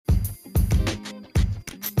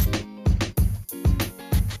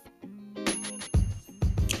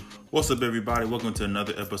What's up, everybody? Welcome to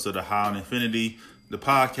another episode of High on Infinity, the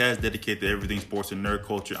podcast dedicated to everything sports and nerd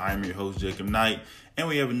culture. I am your host, Jacob Knight, and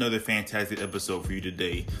we have another fantastic episode for you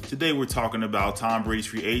today. Today, we're talking about Tom Brady's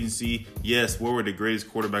free agency. Yes, where would the greatest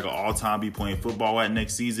quarterback of all time be playing football at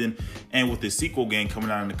next season? And with the sequel game coming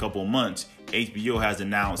out in a couple of months, HBO has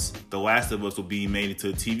announced The Last of Us will be made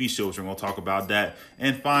into a TV show, so we're going to talk about that.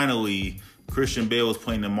 And finally, Christian Bale is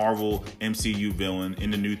playing the Marvel MCU villain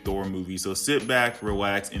in the new Thor movie. So sit back,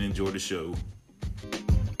 relax, and enjoy the show.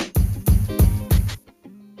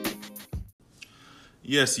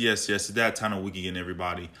 Yes, it's that time of week again,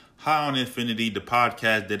 everybody. High on Infinity, the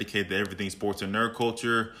podcast dedicated to everything sports and nerd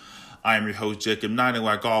culture. I am your host, Jacob Knight, and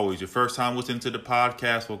like always, your first time listening to the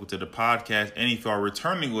podcast, welcome to the podcast. And if you are a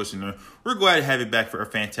returning listener, we're glad to have you back for a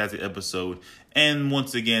fantastic episode. And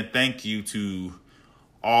once again, thank you to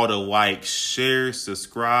all the likes, shares,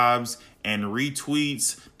 subscribes, and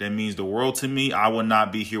retweets. That means the world to me. I would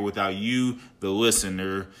not be here without you, the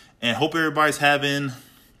listener. And hope everybody's having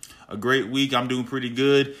a great week. I'm doing pretty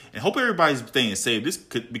good. And hope everybody's staying safe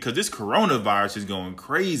because this coronavirus is going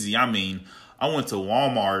crazy. I mean, I went to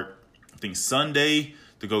Walmart, I think Sunday,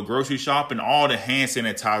 to go grocery shopping. All the hand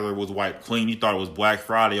sanitizer was wiped clean. You thought it was Black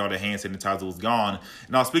Friday. All the hand sanitizer was gone.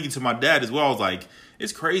 And I was speaking to my dad as well. I was like,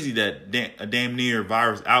 it's crazy that a damn near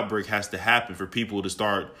virus outbreak has to happen for people to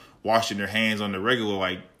start washing their hands on the regular.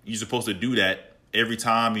 Like, you're supposed to do that every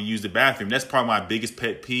time you use the bathroom. That's probably my biggest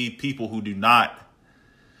pet peeve. People who do not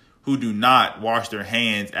wash their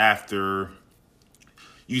hands after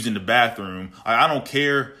using the bathroom. I don't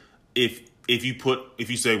care if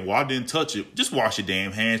you say, well, I didn't touch it. Just wash your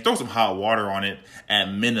damn hands. Throw some hot water on it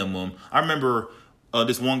at minimum. I remember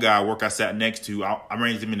this one guy I sat next to, I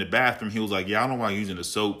ran into him in the bathroom. He was like, yeah, I don't know why I'm using the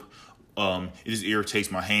soap. It just irritates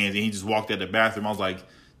my hands. And he just walked out the bathroom. I was like,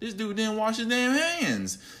 this dude didn't wash his damn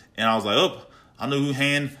hands. And I was like, I know who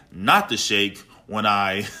hand not to shake when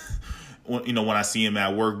I see him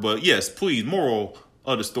at work. But yes, please, moral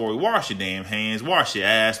of the story, wash your damn hands, wash your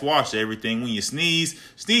ass, wash everything. When you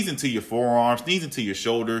sneeze into your forearm, sneeze into your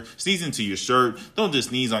shoulder, sneeze into your shirt. Don't just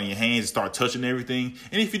sneeze on your hands and start touching everything.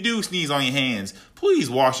 And if you do sneeze on your hands, please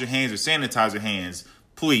wash your hands or sanitize your hands,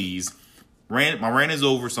 please. My rant is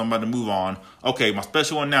over, so I'm about to move on. Okay, my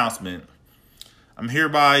special announcement. I'm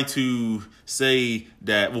hereby to say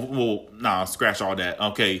that, scratch all that.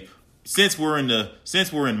 Okay, since we're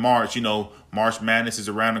in March, March Madness is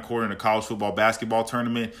around the corner in the college football basketball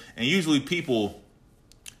tournament, and usually people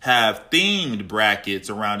have themed brackets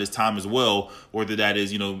around this time as well, whether that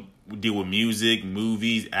is, deal with music,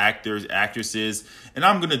 movies, actors, actresses, and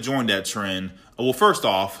I'm going to join that trend. Well, first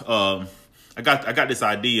off, I got this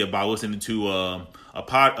idea by listening to a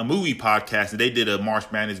movie podcast, and they did a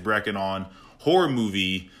March Madness bracket on horror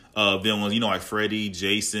movie villains, like Freddy,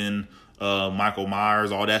 Jason, Michael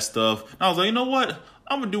Myers, all that stuff. And I was like, you know what?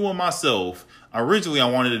 I'm going to do one myself. Originally, I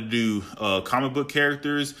wanted to do comic book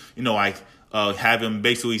characters, have them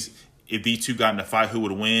basically, if these two got in a fight, who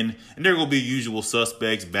would win? And they're going to be usual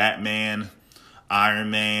suspects: Batman,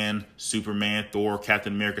 Iron Man, Superman, Thor,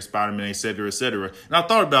 Captain America, Spider-Man, etc., etc. And I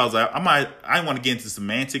thought about it, I was like, I didn't want to get into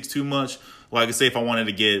semantics too much. Like I say, if I wanted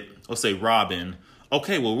to get, let's say, Robin.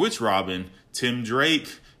 Okay, well, which Robin? Tim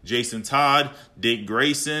Drake, Jason Todd, Dick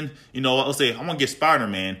Grayson. Let's say I'm going to get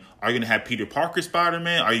Spider-Man. Are you going to have Peter Parker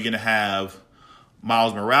Spider-Man? Are you going to have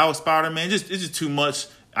Miles Morales Spider-Man? It's just too much.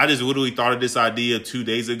 I just literally thought of this idea 2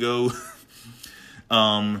 days ago.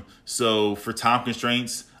 So for time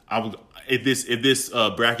constraints, if this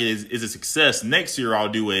bracket is a success, next year I'll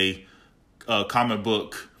do a comic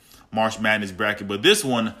book March Madness bracket. But this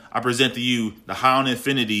one, I present to you the High on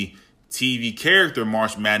Infinity TV character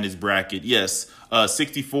March Madness bracket. Yes,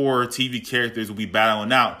 64 TV characters will be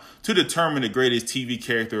battling out to determine the greatest TV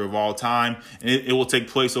character of all time. And it will take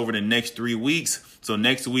place over the next 3 weeks. So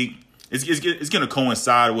next week, it's going to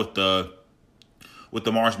coincide with the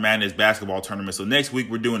March Madness basketball tournament. So next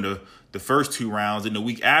week, we're doing the first 2 rounds. And the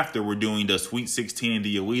week after, we're doing the Sweet 16 and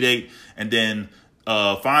the Elite 8. And then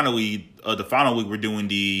finally, the final week, we're doing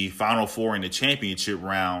the Final Four and the championship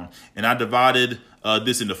round. And I divided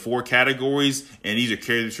this into 4 categories, and these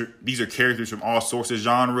are characters from all sorts of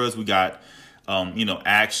genres. We got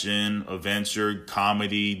action, adventure,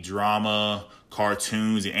 comedy, drama,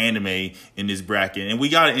 cartoons, and anime in this bracket. And we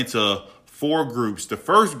got it into 4 groups. The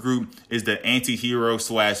first group is the anti-hero /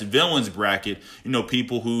 villains bracket.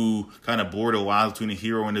 People who kind of blur the lines between the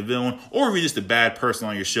hero and the villain, or if you're just a bad person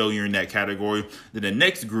on your show, you're in that category. Then the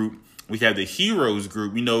next group, we have the heroes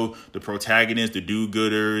group, the protagonists, the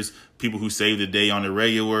do-gooders, people who save the day on the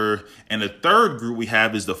regular. And the third group we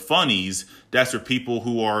have is the funnies. That's for people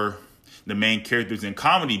who are the main characters in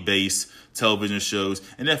comedy-based television shows.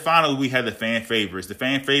 And then finally, we have the fan favorites. The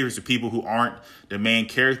fan favorites are people who aren't the main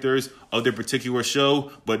characters of their particular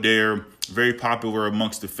show, but they're very popular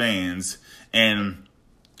amongst the fans. And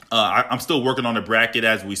I'm still working on the bracket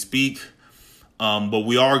as we speak, but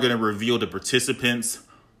we are going to reveal the participants.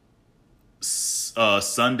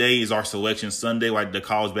 Sunday is our selection Sunday, like the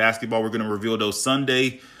college basketball. We're going to reveal those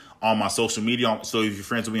Sunday on my social media. So if you're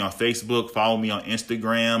friends with me on Facebook, follow me on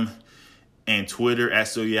Instagram and Twitter at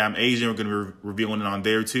So Yeah I'm Asian. We're going to be revealing it on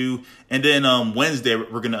there too. And then Wednesday,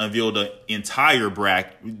 we're going to unveil the entire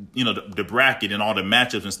bracket, the bracket and all the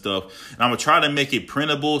matchups and stuff. And I'm going to try to make it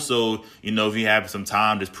printable. So, if you have some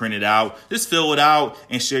time, just print it out, just fill it out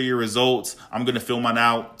and share your results. I'm going to fill mine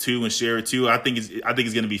out too and share it too. I think it's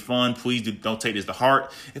going to be fun. Please don't take this to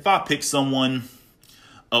heart. If I pick someone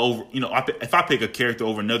over, if I pick a character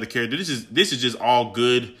over another character, this is just all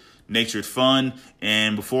good natured fun.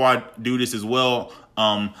 And before I do this as well,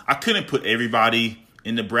 I couldn't put everybody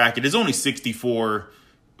in the bracket. There's only 64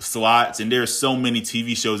 slots, and there's so many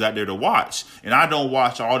TV shows out there to watch. And I don't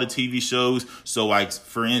watch all the TV shows. So, like,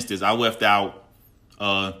 for instance, I left out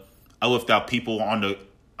people on the.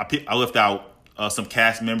 I left out some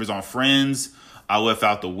cast members on Friends. I left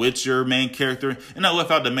out the Witcher main character, and I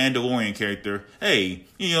left out the Mandalorian character. Hey,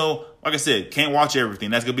 like I said, can't watch everything.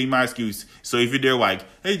 That's going to be my excuse. So if you're there like,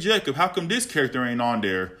 hey, Jacob, how come this character ain't on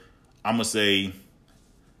there? I'm going to say,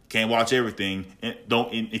 can't watch everything. And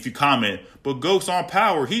if you comment, but Ghost on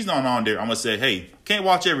Power, he's not on there. I'm going to say, hey, can't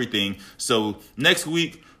watch everything. So next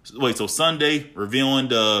week, so Sunday, revealing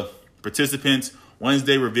the participants.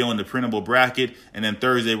 Wednesday, revealing the printable bracket. And then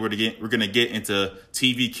Thursday, we're going to get into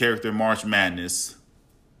TV character March Madness.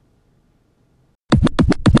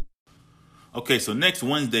 Okay, so next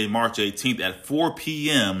Wednesday, March 18th at 4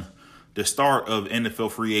 p.m., the start of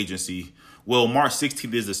NFL free agency. Well, March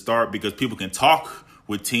 16th is the start because people can talk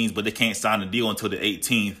with teams, but they can't sign a deal until the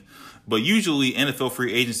 18th. But usually NFL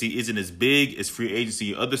free agency isn't as big as free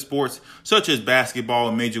agency in other sports, such as basketball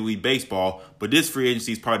and Major League Baseball. But this free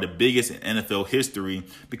agency is probably the biggest in NFL history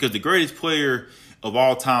because the greatest player of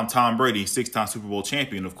all time, Tom Brady, 6-time Super Bowl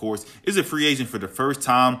champion, of course, is a free agent for the first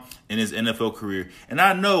time in his NFL career. And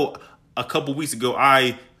I know a couple weeks ago,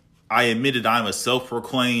 I admitted I'm a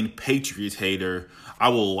self-proclaimed Patriots hater. I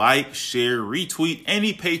will like, share, retweet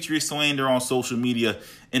any Patriots slander on social media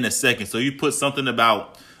in a second. So you put something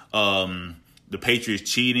about the Patriots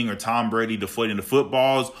cheating or Tom Brady deflating the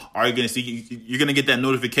footballs, you're going to get that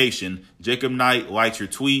notification. Jacob Knight likes your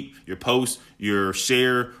tweet, your post, your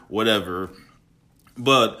share, whatever.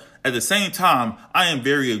 But at the same time, I am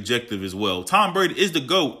very objective as well. Tom Brady is the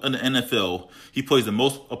GOAT in the NFL. He plays the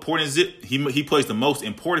most important he plays the most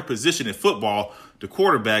important position in football, the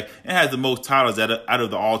quarterback, and has the most titles out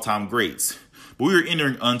of the all-time greats. But we are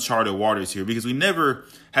entering uncharted waters here because we never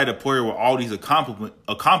had a player with all these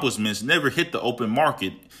accomplishments never hit the open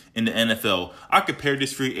market in the NFL. I compare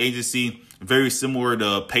this free agency very similar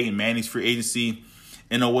to Peyton Manning's free agency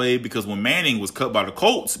in a way because when Manning was cut by the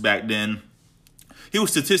Colts back then, he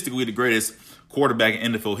was statistically the greatest quarterback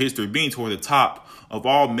in NFL history, being toward the top of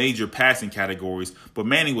all major passing categories. But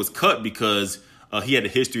Manning was cut because he had a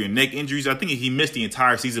history of neck injuries. I think he missed the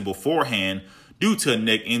entire season beforehand due to a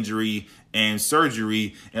neck injury and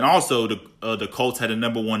surgery. And also the Colts had a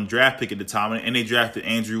 #1 draft pick at the time, and they drafted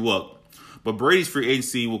Andrew Luck. But Brady's free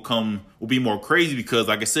agency will be more crazy because,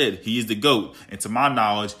 like I said, he is the GOAT. And to my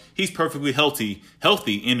knowledge, he's perfectly healthy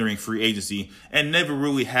entering free agency and never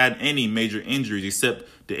really had any major injuries except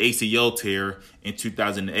the ACL tear in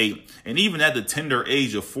 2008. And even at the tender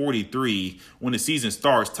age of 43, when the season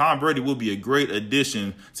starts, Tom Brady will be a great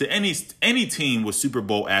addition to any team with Super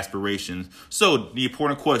Bowl aspirations. So the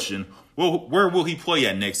important question, where will he play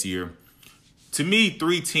at next year? To me,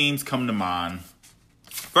 3 teams come to mind.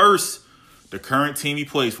 First, the current team he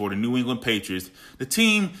plays for, the New England Patriots, the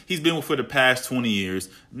team he's been with for the past 20 years,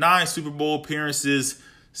 9 Super Bowl appearances,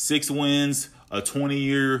 6 wins, a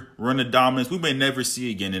 20-year run of dominance we may never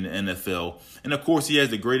see again in the NFL. And, of course, he has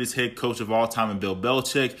the greatest head coach of all time in Bill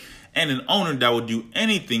Belichick and an owner that would do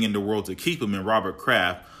anything in the world to keep him in Robert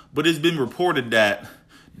Kraft. But it's been reported that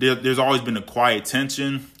there's always been a quiet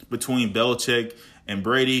tension between Belichick and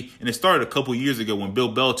Brady, and it started a couple years ago when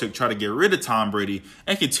Bill Belichick tried to get rid of Tom Brady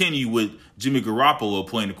and continue with Jimmy Garoppolo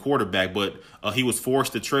playing the quarterback, but he was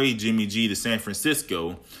forced to trade Jimmy G to San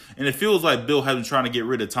Francisco. And it feels like Bill has been trying to get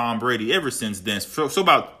rid of Tom Brady ever since then. So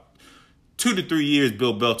about 2 to 3 years,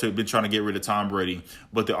 Bill Belichick has been trying to get rid of Tom Brady.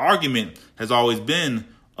 But the argument has always been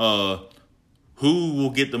who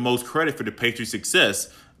will get the most credit for the Patriots'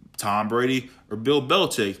 success, Tom Brady or Bill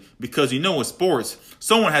Belichick? Because in sports,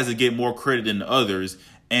 someone has to get more credit than the others.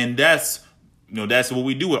 And that's what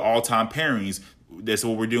we do with all-time pairings. That's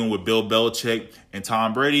what we're doing with Bill Belichick and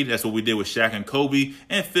Tom Brady. That's what we did with Shaq and Kobe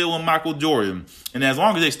and Phil and Michael Jordan. And as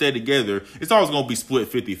long as they stay together, it's always going to be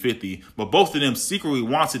split 50-50. But both of them secretly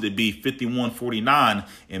wants it to be 51-49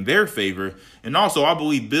 in their favor. And also, I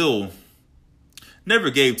believe Bill never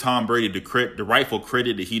gave Tom Brady the rightful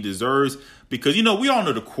credit that he deserves. Because, we all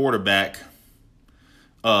know the quarterback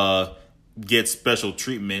gets special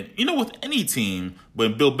treatment, with any team. But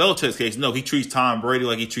in Bill Belichick's case, no, he treats Tom Brady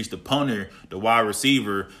like he treats the punter, the wide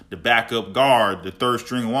receiver, the backup guard, the third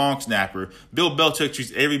string long snapper. Bill Belichick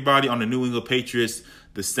treats everybody on the New England Patriots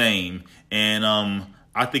the same. And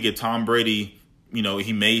I think if Tom Brady,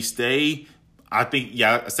 he may stay. I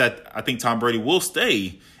think Tom Brady will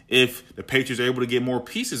stay if the Patriots are able to get more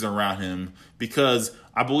pieces around him, because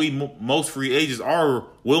I believe most free agents are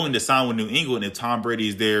willing to sign with New England if Tom Brady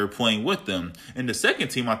is there playing with them. And the second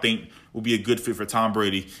team I think will be a good fit for Tom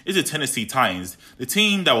Brady is the Tennessee Titans, the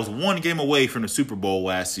team that was one game away from the Super Bowl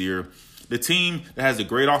last year, the team that has a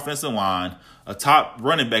great offensive line, a top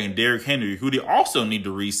running back in Derrick Henry, who they also need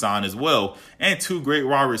to re-sign as well, and two great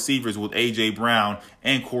wide receivers with A.J. Brown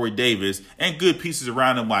and Corey Davis, and good pieces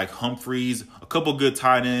around them like Humphreys, a couple good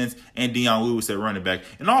tight ends, and Deion Lewis at running back.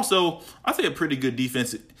 And also, I think a pretty good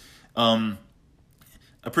defense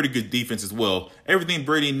as well. Everything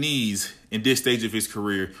Brady needs in this stage of his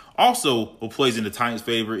career. Also, what plays in the Titans'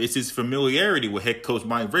 favor is his familiarity with head coach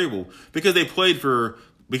Mike Vrabel, because they played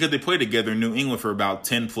together in New England for about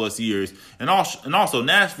 10 plus years. And also,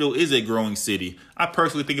 Nashville is a growing city. I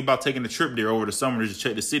personally think about taking a trip there over the summer to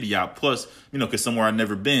check the city out. Plus, because somewhere I've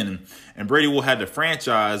never been. And Brady will have the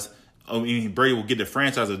franchise. Brady will get the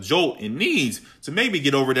franchise a jolt it needs to maybe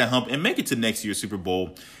get over that hump and make it to next year's Super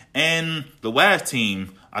Bowl. And the last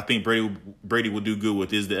team I think Brady will do good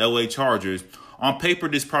with is the LA Chargers. On paper,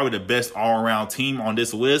 this is probably the best all-around team on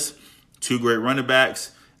this list. Two great running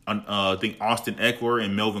backs. I think Austin Eckler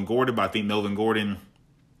and Melvin Gordon, but I think Melvin Gordon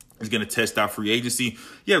is going to test out free agency.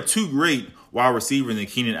 You have two great wide receivers in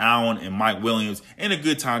Keenan Allen and Mike Williams, and a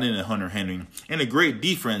good tight end in Hunter Henry, and a great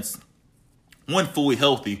defense when fully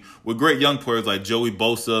healthy, with great young players like Joey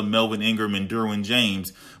Bosa, Melvin Ingram, and Derwin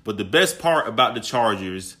James. But the best part about the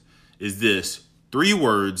Chargers is this. 3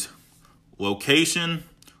 words: location,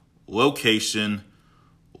 location,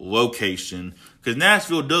 location. Because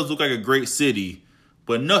Nashville does look like a great city,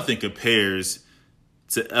 but nothing compares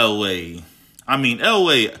to L.A. I mean,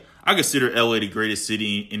 L.A., I consider L.A. the greatest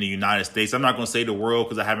city in the United States. I'm not going to say the world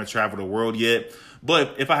because I haven't traveled the world yet.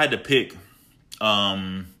 But if I had to pick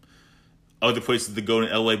other places to go in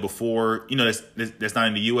L.A. before, that's not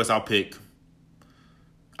in the U.S., I'll pick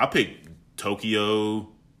Tokyo,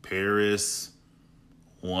 Paris,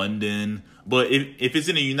 London. But if it's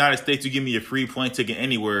in the United States, you give me a free plane ticket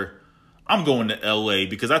anywhere, I'm going to L.A.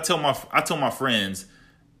 because I tell my friends,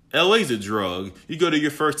 L.A.'s a drug. You go there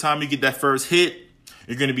your first time, you get that first hit,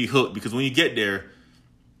 you're going to be hooked, because when you get there,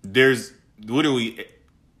 there's literally,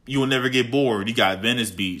 you will never get bored. You got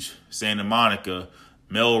Venice Beach, Santa Monica,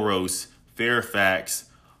 Melrose, Fairfax,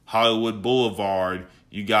 Hollywood Boulevard.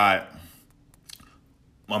 You got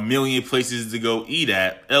a million places to go eat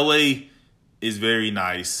at. L.A. is very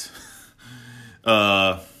nice.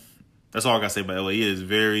 That's all I got to say about L.A. It is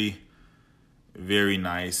very, very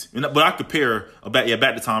nice. But I compare, back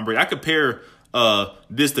to Tom Brady, I compare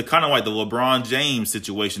this to kind of like the LeBron James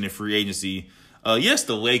situation in free agency. Yes,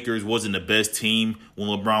 the Lakers wasn't the best team when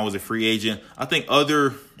LeBron was a free agent. I think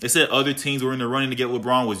they said other teams were in the running to get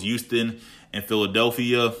LeBron was Houston and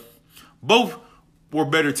Philadelphia. Both were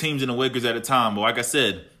better teams than the Lakers at the time. But like I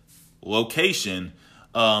said, location.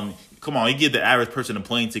 Come on, you give the average person a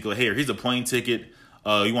plane ticket. Like, hey, here's a plane ticket.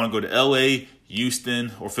 You want to go to L.A.,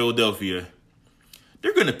 Houston, or Philadelphia?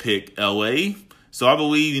 They're going to pick L.A. So I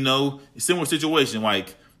believe, similar situation,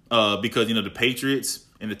 like because, the Patriots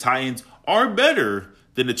and the Titans are better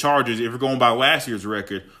than the Chargers if we're going by last year's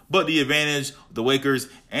record. But the advantage the Lakers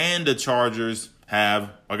and the Chargers have,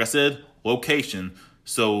 like I said, location.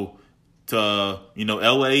 So,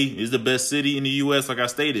 L.A. is the best city in the U.S., like I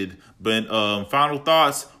stated. But final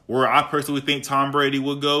thoughts, where I personally think Tom Brady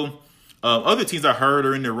would go. Other teams I heard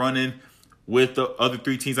are in the running with the other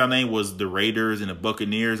 3 teams I named was the Raiders and the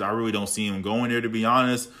Buccaneers. I really don't see him going there, to be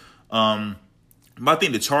honest. But I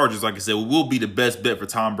think the Chargers, like I said, will be the best bet for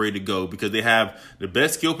Tom Brady to go, because they have the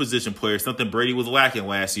best skill position players, something Brady was lacking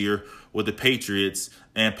last year with the Patriots,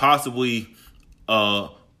 and possibly, they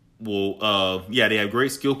have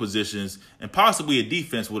great skill positions and possibly a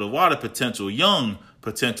defense with a lot of potential, young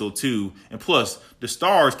potential too. And plus, the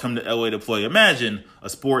stars come to LA to play. Imagine a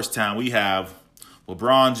sports town. We have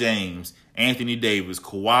LeBron James, Anthony Davis,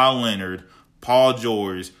 Kawhi Leonard, Paul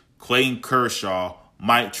George, Clayton Kershaw,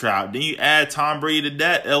 Mike Trout. Then you add Tom Brady to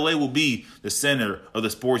that, LA will be the center of the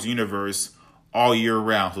sports universe all year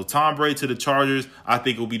round. So Tom Brady to the Chargers, I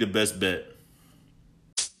think will be the best bet.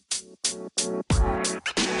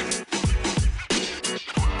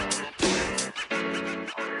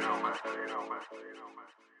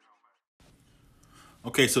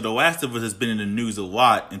 Okay, so The Last of Us has been in the news a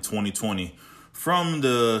lot in 2020. From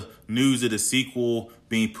the news of the sequel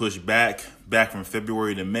being pushed back from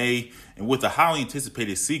February to May, and with a highly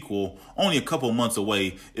anticipated sequel only a couple months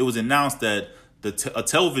away, it was announced that a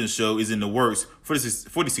television show is in the works for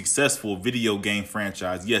the successful video game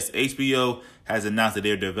franchise. Yes, HBO has announced that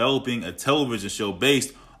they're developing a television show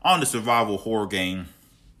based on the survival horror game.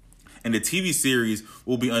 And the TV series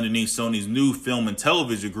will be underneath Sony's new film and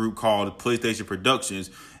television group called PlayStation Productions.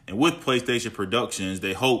 And with PlayStation Productions,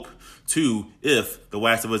 they hope to, if The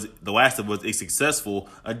Last of Us is successful,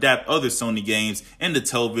 adapt other Sony games into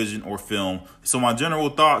television or film. So my general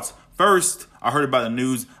thoughts: first, I heard about the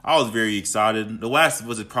news. I was very excited. The Last of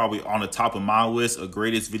Us is probably on the top of my list of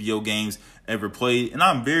greatest video games ever played. And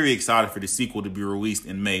I'm very excited for the sequel to be released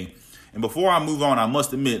in May. And before I move on, I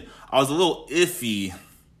must admit, I was a little iffy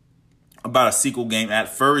about a sequel game at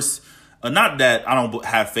first. Not that I don't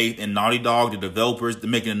have faith in Naughty Dog, the developers, to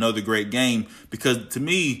making another great game, because to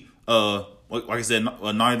me, like I said,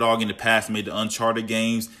 Naughty Dog in the past made the Uncharted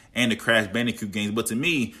games and the Crash Bandicoot games, but to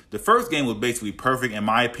me, the first game was basically perfect in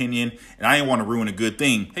my opinion, and I didn't want to ruin a good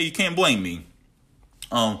thing. Hey, you can't blame me.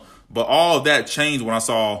 But all of that changed when I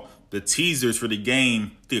saw the teasers for the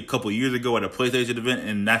game, I think a couple of years ago at a PlayStation event,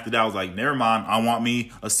 and after that I was like, never mind, I want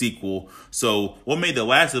me a sequel. So what made The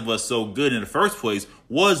Last of Us so good in the first place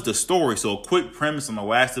was the story. So a quick premise on The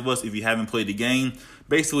Last of Us, if you haven't played the game: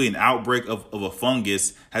 basically an outbreak of a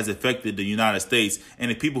fungus has affected the United States, and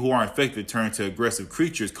the people who are infected turn to aggressive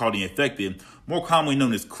creatures called the Infected, more commonly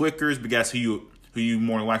known as clickers, because who you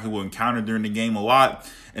more than likely will encounter during the game a lot.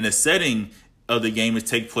 And the setting of the game is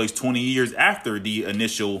take place 20 years after the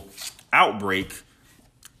initial outbreak.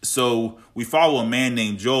 So we follow a man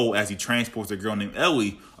named Joel as he transports a girl named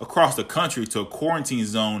Ellie across the country to a quarantine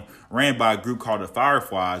zone ran by a group called the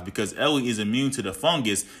Fireflies, because Ellie is immune to the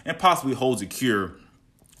fungus and possibly holds a cure.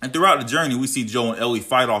 And throughout the journey, we see Joel and Ellie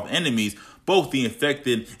fight off enemies, both the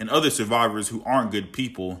infected and other survivors who aren't good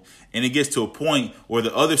people. And it gets to a point where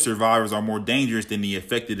the other survivors are more dangerous than the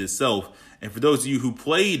infected itself. And for those of you who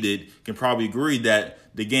played it can probably agree that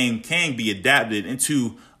the game can be adapted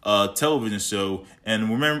into a television show. And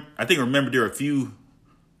remember there were a few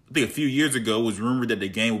years ago it was rumored that the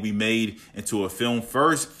game will be made into a film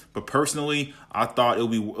first. But personally, I thought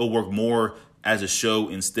it'll work more as a show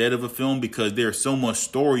instead of a film, because there's so much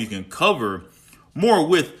story you can cover more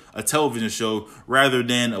with a television show rather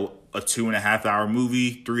than a 2.5 hour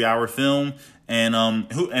movie, 3 hour film. And I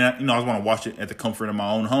just want to watch it at the comfort of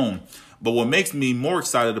my own home. But what makes me more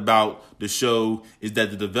excited about the show is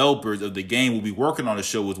that the developers of the game will be working on the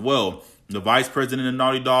show as well. The vice president of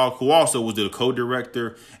Naughty Dog, who also was the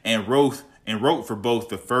co-director and wrote for both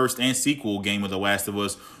the first and sequel game of The Last of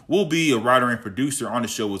Us, will be a writer and producer on the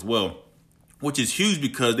show as well, which is huge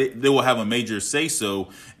because they will have a major say-so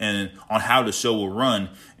on how the show will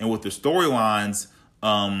run and with the storylines,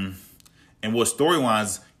 and what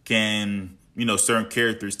storylines can, certain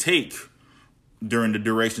characters take during the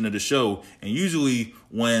duration of the show. And usually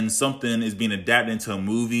when something is being adapted into a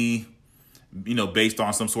movie, based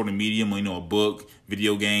on some sort of medium, a book,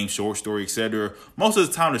 video game, short story, etc., most of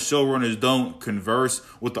the time the showrunners don't converse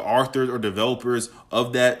with the authors or developers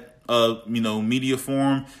of that media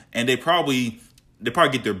form, and they probably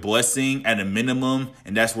get their blessing at a minimum,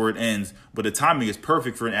 and that's where it ends. But the timing is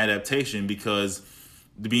perfect for an adaptation because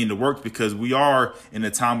we are in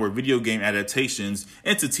a time where video game adaptations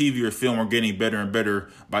into TV or film are getting better and better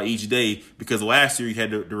by each day. Because last year you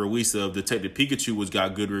had the release of Detective Pikachu, which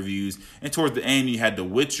got good reviews, and towards the end you had The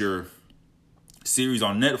Witcher series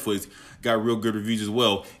on Netflix got real good reviews as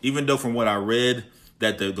well. Even though from what I read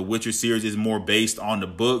that the Witcher series is more based on the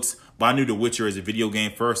books, but I knew The Witcher as a video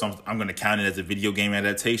game first. I'm going to count it as a video game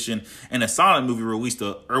adaptation. And a Sonic movie released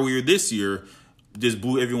earlier this year just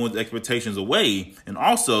blew everyone's expectations away. And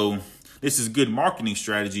also, this is good marketing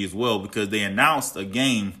strategy as well, because they announced a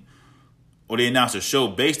show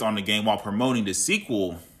based on the game while promoting the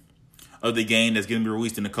sequel of the game that's going to be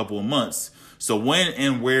released in a couple of months. So when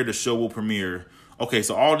and where the show will premiere. Okay,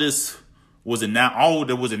 so all that was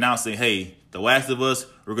announced saying, hey, The Last of Us,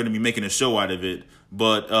 we're going to be making a show out of it.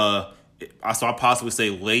 But I possibly say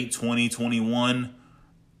late 2021,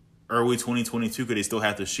 early 2022, because they still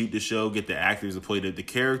have to shoot the show, get the actors to play the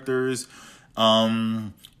characters.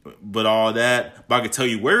 And but all that. But I can tell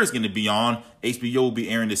you where it's going to be on. HBO will be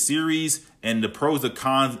airing the series, and the pros and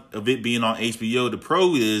cons of it being on HBO. The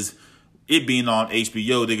pro is it being on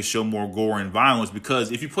HBO, they can show more gore and violence,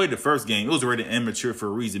 because if you played the first game, it was already immature for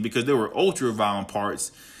a reason, because there were ultra violent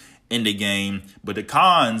parts in the game. But the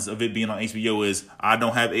cons of it being on HBO is I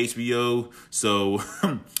don't have HBO, so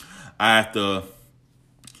I have to.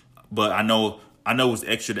 But I know it's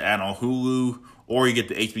extra to add on Hulu, or you get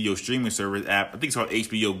the HBO streaming service app. I think it's called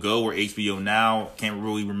HBO Go or HBO Now. Can't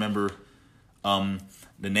really remember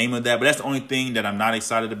the name of that. But that's the only thing that I'm not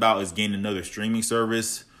excited about, is getting another streaming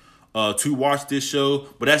service to watch this show.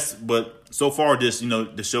 But so far,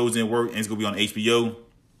 the show's in work and it's gonna be on HBO.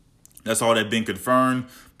 That's all that's been confirmed,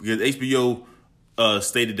 because HBO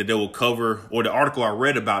stated that they will cover, or the article I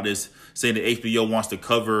read about this saying that HBO wants to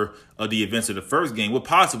cover the events of the first game, with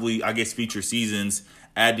possibly, I guess, future seasons,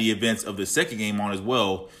 add the events of the second game on as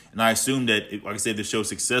well. And I assume that, like I said, the show's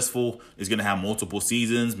successful, is going to have multiple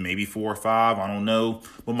seasons, maybe 4 or 5, I don't know.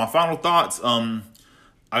 But my final thoughts, like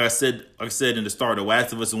I said in the start, The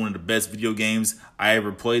Last of Us is one of the best video games I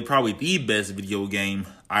ever played, probably the best video game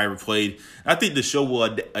I ever played. I think the show will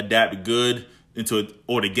adapt good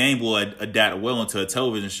or the game will adapt well into a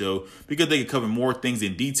television show, because they can cover more things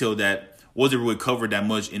in detail that wasn't really covered that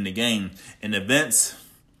much in the game. And events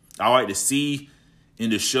I like to see in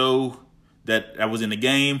the show that was in the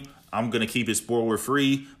game, I'm going to keep it spoiler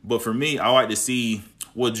free. But for me, I like to see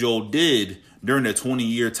what Joel did during the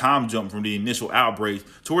 20-year time jump from the initial outbreak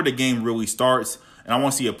to where the game really starts. And I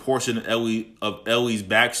want to see a portion of Ellie's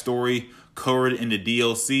backstory covered in the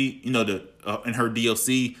DLC, in her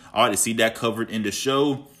DLC. I like to see that covered in the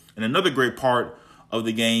show. And another great part of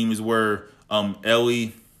the game is where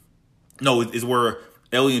Ellie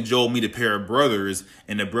and Joel meet a pair of brothers,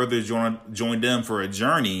 and the brothers join them for a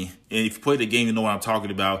journey. And if you play the game, you know what I'm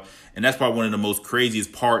talking about. And that's probably one of the most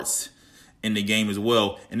craziest parts in the game as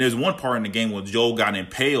well. And there's one part in the game where Joel got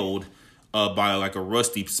impaled by like a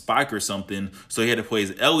rusty spike or something. So he had to play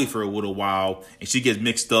as Ellie for a little while, and she gets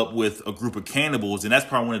mixed up with a group of cannibals. And that's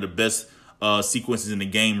probably one of the best sequences in the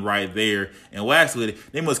game right there. And lastly,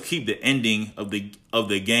 they must keep the ending of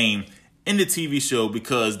the game in the TV show,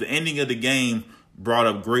 because the ending of the game brought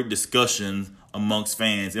up great discussion amongst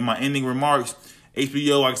fans. In my ending remarks,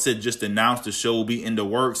 HBO, like I said, just announced the show will be in the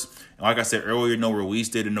works. And like I said earlier, no release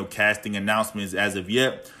date or no casting announcements as of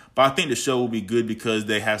yet. But I think the show will be good because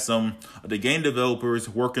they have some of the game developers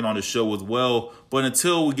working on the show as well. But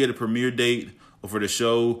until we get a premiere date for the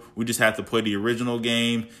show, we just have to play the original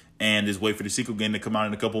game and just wait for the sequel game to come out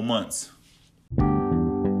in a couple months.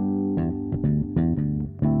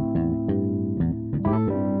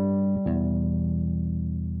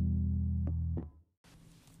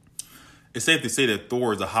 It's safe to say that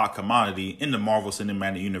Thor is a hot commodity in the Marvel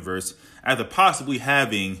Cinematic Universe, after possibly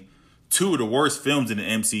having two of the worst films in the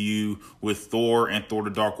MCU with Thor and Thor: The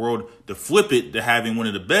Dark World, to flip it to having one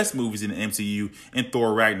of the best movies in the MCU in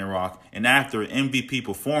Thor: Ragnarok, and after an MVP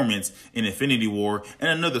performance in Infinity War and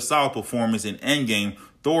another solid performance in Endgame,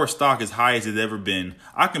 Thor's stock is high as it's ever been.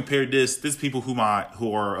 I compared this people who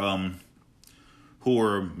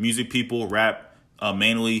are music people, rap.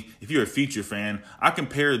 Mainly, if you're a Future fan, I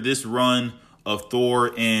compare this run of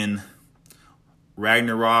Thor in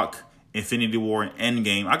Ragnarok, Infinity War, and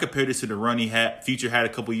Endgame. I compare this to the run Future had a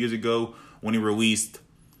couple years ago when he released,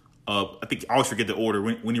 I think I always forget the order,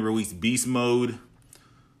 when he released Beast Mode,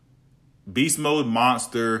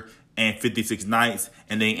 Monster, and 56 Nights,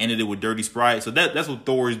 and they ended it with Dirty Sprite. So that's what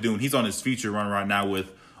Thor is doing. He's on his Future run right now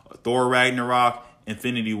with Thor: Ragnarok,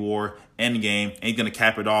 Infinity War, Endgame, and he's going to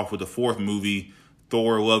cap it off with the fourth movie,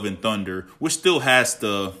 Thor: Love and Thunder, which still has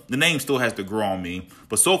the name still has to grow on me.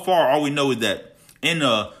 But so far, all we know is that in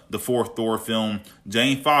the fourth Thor film,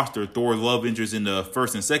 Jane Foster, Thor's love interest in the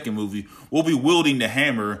first and second movie, will be wielding the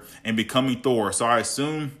hammer and becoming Thor. So I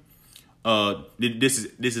assume this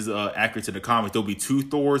is accurate to the comics. There'll be two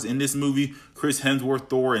Thors in this movie: Chris Hemsworth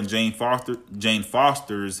Thor and Jane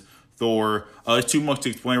Foster's Thor. It's too much to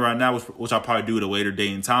explain right now, which I'll probably do at a later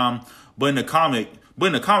date and time. But in the comic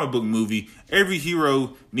book movie, every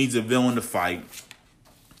hero needs a villain to fight.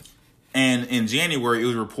 And in January, it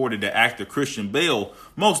was reported that actor Christian Bale,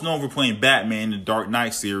 most known for playing Batman in the Dark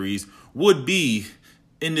Knight series, would be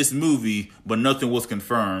in this movie, but nothing was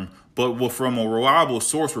confirmed. But what from a reliable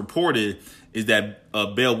source reported is that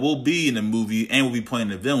Bale will be in the movie and will be playing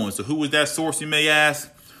the villain. So who was that source, you may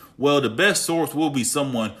ask? Well, the best source will be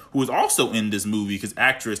someone who is also in this movie, because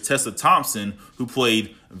actress Tessa Thompson, who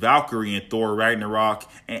played Valkyrie in Thor: Ragnarok,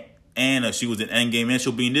 and she was in Endgame, and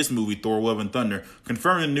she'll be in this movie, Thor: Love and Thunder,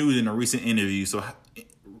 confirmed the news in a recent interview. So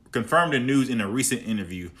confirmed the news in a recent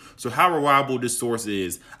interview. So how reliable this source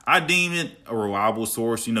is? I deem it a reliable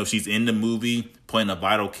source. She's in the movie playing a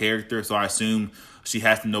vital character, so I assume she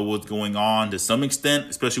has to know what's going on to some extent,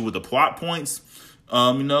 especially with the plot points.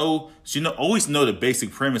 She always know the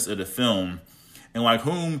basic premise of the film and like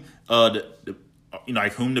whom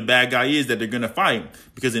the bad guy is that they're gonna fight.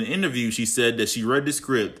 Because in an interview, she said that she read the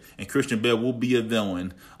script and Christian Bale will be a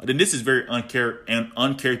villain. Then this is very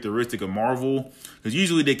uncharacteristic of Marvel, because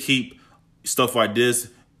usually they keep stuff like this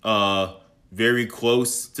very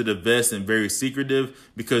close to the vest and very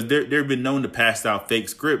secretive, because they've been known to pass out fake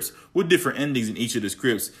scripts with different endings in each of the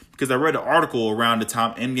scripts. Because I read an article around the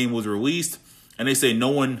time Endgame was released, and they say no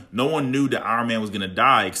one knew that Iron Man was gonna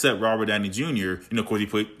die except Robert Downey Jr.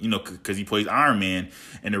 Because he plays Iron Man,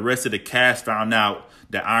 and the rest of the cast found out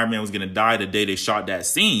that Iron Man was gonna die the day they shot that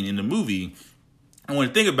scene in the movie. And when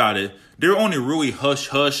you think about it, they're only really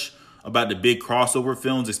hush about the big crossover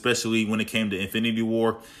films, especially when it came to Infinity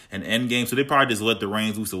War and Endgame. So they probably just let the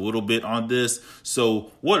reins loose a little bit on this.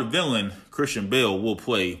 So what villain Christian Bale will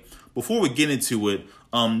play? Before we get into it,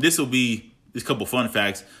 just a couple fun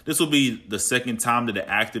facts. This will be the second time that the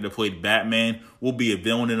actor that played Batman will be a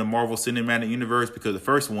villain in the Marvel Cinematic Universe, because the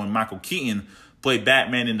first one, Michael Keaton, played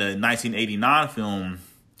Batman in the 1989 film.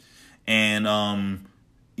 And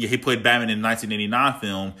he played Batman in the 1989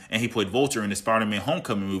 film, and he played Vulture in the Spider-Man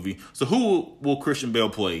Homecoming movie. So who will Christian Bale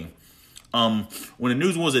play? When the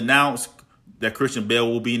news was announced that Christian Bale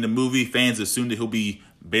will be in the movie, fans assumed that he'll be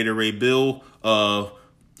Beta Ray Bill.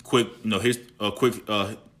 Quick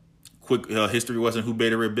history lesson who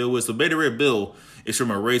Beta Ray Bill is. So Beta Ray Bill is from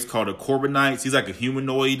a race called the Corbinites. He's like a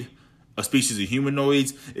species of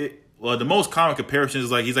humanoids. The most common comparison is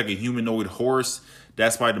he's like a humanoid horse.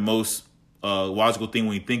 That's probably the most logical thing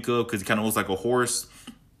when you think of, because he kind of looks like a horse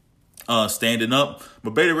standing up.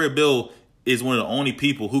 But Beta Ray Bill is one of the only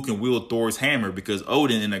people who can wield Thor's hammer, because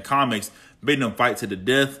Odin in the comics made them fight to the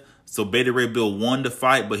death. So Beta Ray Bill won the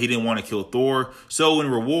fight, but he didn't want to kill Thor. So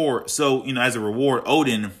as a reward,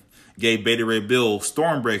 Odin gave Beta Ray Bill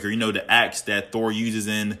Stormbreaker, the axe that Thor uses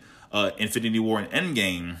in Infinity War and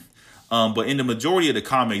Endgame. But in the majority of the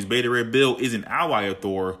comics, Beta Ray Bill is an ally of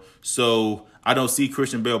Thor. So I don't see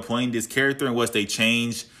Christian Bale playing this character unless they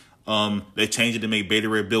change it to make Beta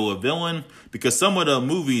Ray Bill a villain, because some of the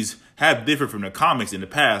movies have differed from the comics in the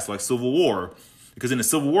past, like Civil War. Because in the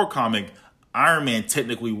Civil War comic, Iron Man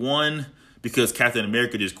technically won because Captain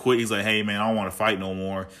America just quit. He's like, hey, man, I don't want to fight no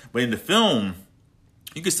more. But in the film,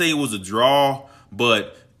 you could say it was a draw,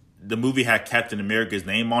 but the movie had Captain America's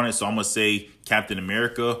name on it, so I'm going to say Captain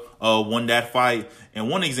America won that fight. And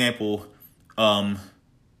one example,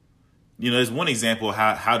 there's one example of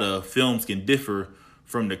how the films can differ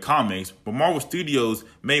from the comics. But Marvel Studios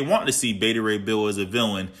may want to see Beta Ray Bill as a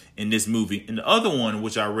villain in this movie. And the other one,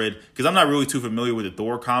 which I read, because I'm not really too familiar with the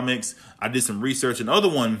Thor comics, I did some research. And the other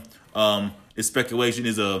one is speculation,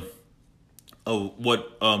 is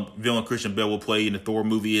what villain Christian Bale will play in the Thor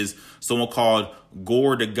movie is someone called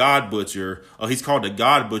Gore the God Butcher. He's called the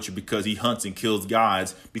God Butcher because he hunts and kills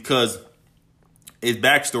gods. Because his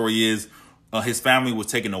backstory is his family was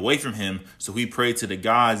taken away from him, so he prayed to the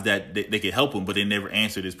gods that they could help him, but they never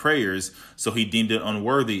answered his prayers. So he deemed it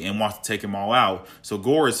unworthy and wants to take them all out. So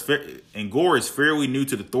Gore is fairly new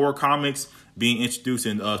to the Thor comics, being introduced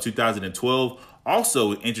in 2012.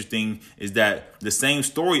 Also interesting is that the same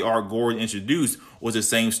story arc Gore introduced was the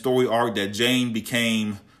same story arc that Jane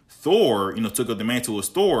became Thor, took up the mantle as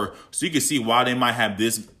Thor. So you can see why they might have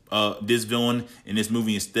this villain in this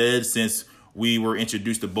movie instead, since we were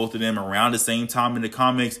introduced to both of them around the same time in the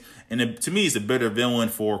comics. And to me, it's a better villain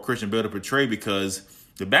for Christian Bale to portray, because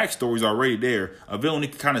the backstory is already there. A villain he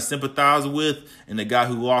can kind of sympathize with, and the guy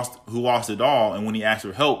who lost it all. And when he asked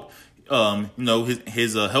for help,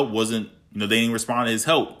 his help wasn't, they didn't respond to his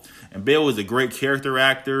help. And Bale is a great character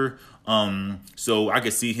actor. So I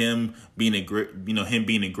could see him being a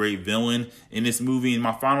great villain in this movie. And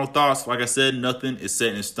my final thoughts, like I said, nothing is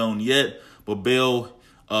set in stone yet, but Bale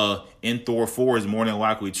in Thor 4 is more than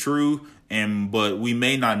likely true. But we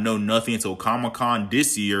may not know nothing until Comic-Con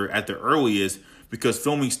this year at the earliest, because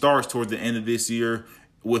filming starts towards the end of this year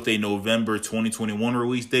with a November 2021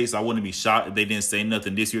 release date. So I wouldn't be shocked if they didn't say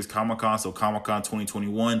nothing this year's Comic-Con. So Comic-Con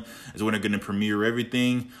 2021 is when they're going to premiere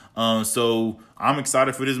everything. So I'm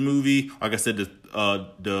excited for this movie. Like I said,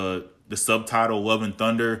 the subtitle Love and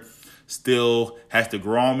Thunder still has to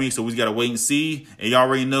grow on me, so we got to wait and see. And y'all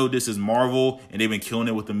already know this is Marvel, and they've been killing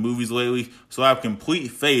it with the movies lately. So I have complete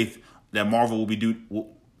faith that Marvel will be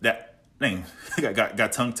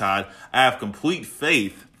got tongue tied. I have complete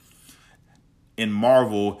faith in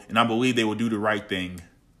Marvel, and I believe they will do the right thing.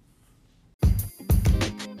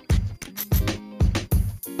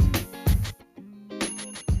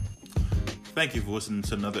 Thank you for listening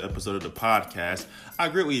to another episode of the podcast. I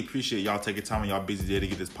greatly appreciate y'all taking time on y'all busy day to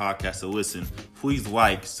get this podcast to listen. Please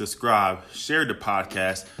like, subscribe, share the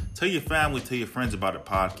podcast, tell your family, tell your friends about the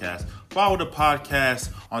podcast. Follow the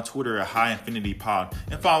podcast on Twitter at High Infinity Pod.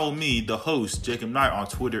 And follow me, the host, Jacob Knight, on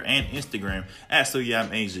Twitter and Instagram at So Yeah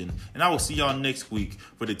I'm Asian. And I will see y'all next week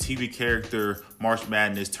for the TV character March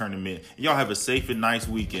Madness tournament. Y'all have a safe and nice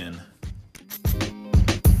weekend.